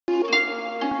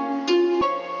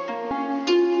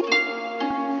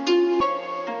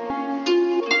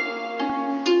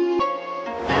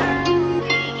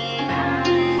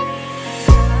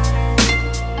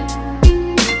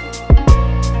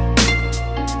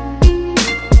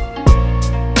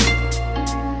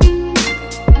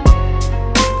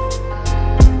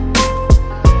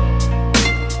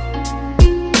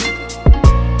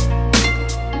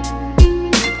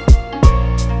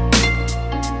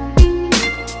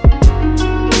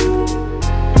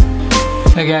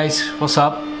Hey guys, what's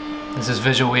up? This is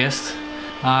Visual Waste,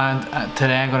 and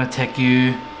today I'm going to take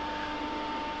you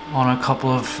on a couple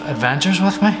of adventures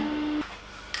with me.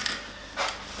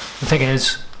 The thing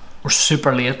is, we're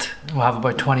super late. We'll have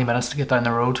about 20 minutes to get down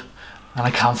the road, and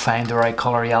I can't find the right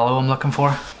colour yellow I'm looking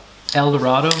for. El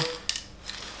Dorado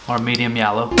or medium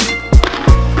yellow.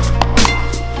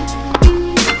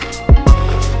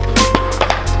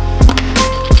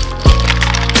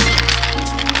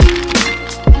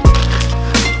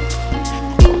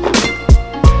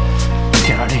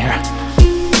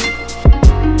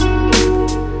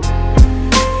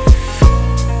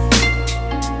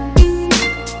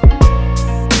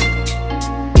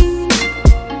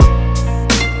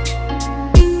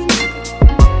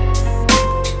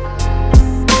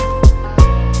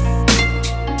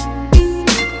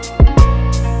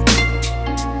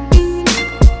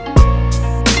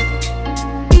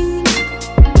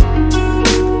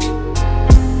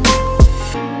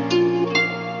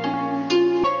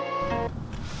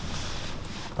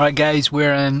 Alright guys,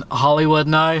 we're in Hollywood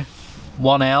now,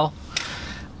 1L,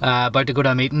 about to go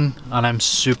to a meeting and I'm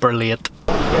super late.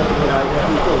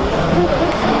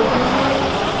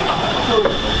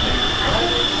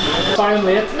 Sorry I'm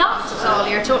late. Not at all,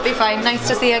 you're totally fine. Nice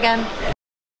to see you again.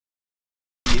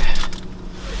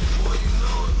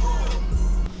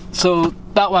 So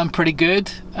that went pretty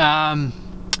good. As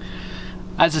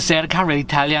I said, I can't really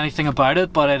tell you anything about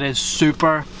it, but it is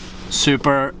super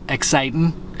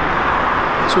exciting.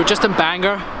 So we're just in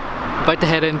Bangor, about to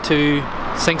head into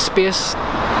Sink Space,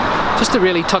 just to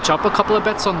really touch up a couple of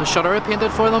bits on the shutter I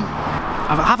painted for them.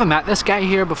 I haven't met this guy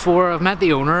here before. I've met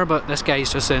the owner, but this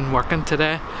guy's just in working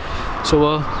today, so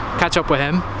we'll catch up with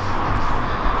him.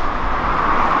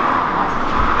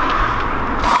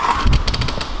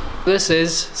 This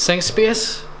is Sink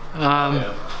Space,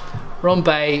 run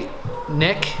by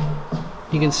Nick.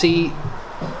 You can see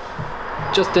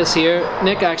just this here.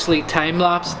 Nick actually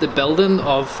time-lapsed the building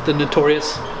of the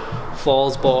notorious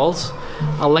Falls Balls.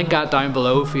 I'll link that down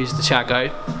below for you to check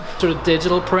out. Sort of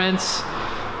digital prints,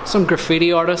 some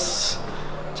graffiti artists.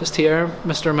 Just here,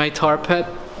 Mr. My Tar Pit.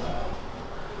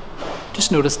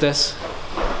 Just notice this.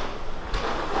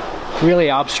 Really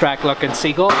abstract looking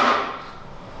seagull.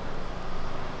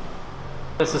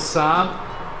 This is Sam.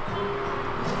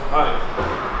 Hi.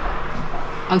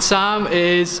 And Sam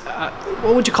is,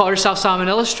 what would you call yourself, Sam? An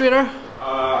illustrator?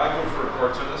 I go for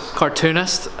cartoonist.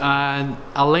 Cartoonist, and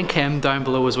I'll link him down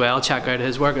below as well. Check out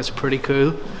his work, it's pretty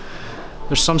cool.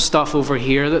 There's some stuff over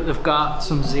here that they've got,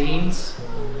 some zines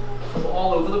from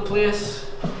all over the place.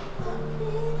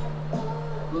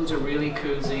 Those are really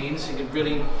cool zines. You could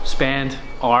really spend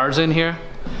hours in here.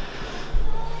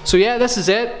 So yeah, this is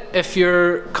it. If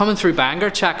you're coming through Bangor,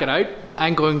 check it out.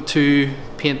 I'm going to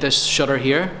paint this shutter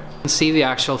here and see the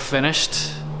actual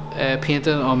finished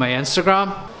painting on my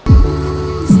Instagram.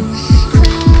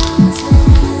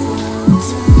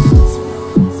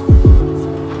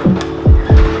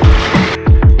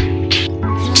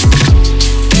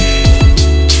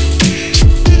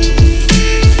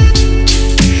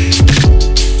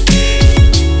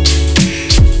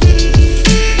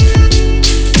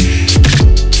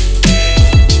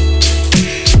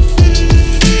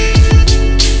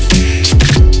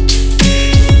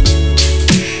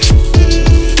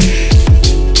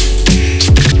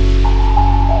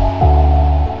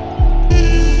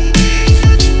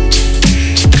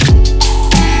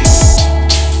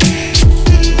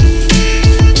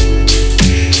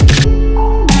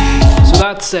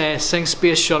 Sink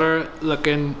Space shutter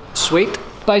looking sweet.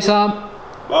 Bye Sam.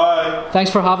 Bye.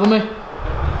 Thanks for having me.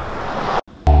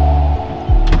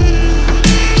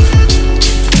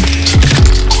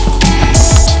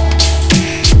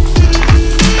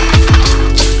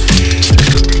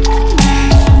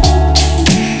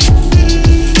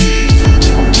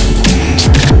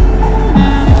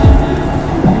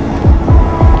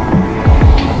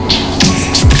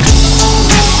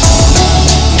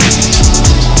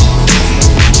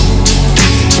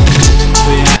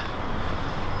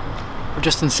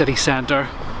 Just in city centre.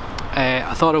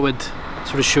 I thought I would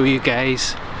sort of show you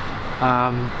guys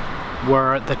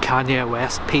where the Kanye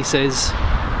West piece is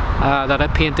that I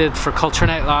painted for Culture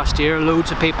Night last year.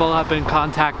 Loads of people have been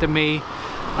contacting me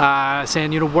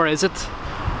saying, you know, where is it?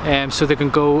 So they can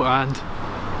go and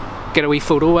get a wee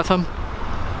photo with him.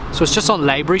 So it's just on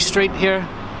Library Street here.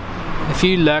 If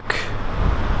you look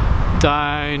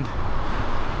down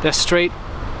this street,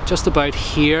 just about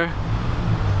here,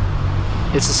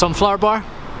 it's the Sunflower Bar.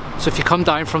 So if you come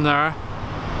down from there,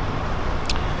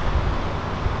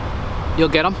 you'll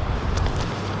get them.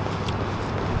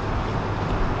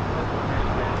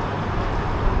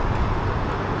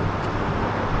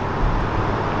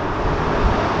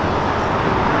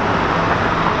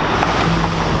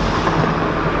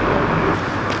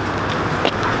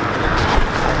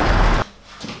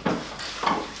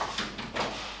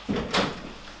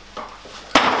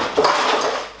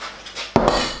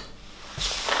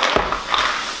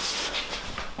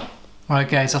 Alright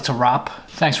guys, that's a wrap.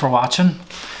 Thanks for watching.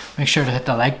 Make sure to hit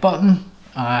the like button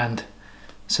and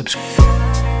subscribe.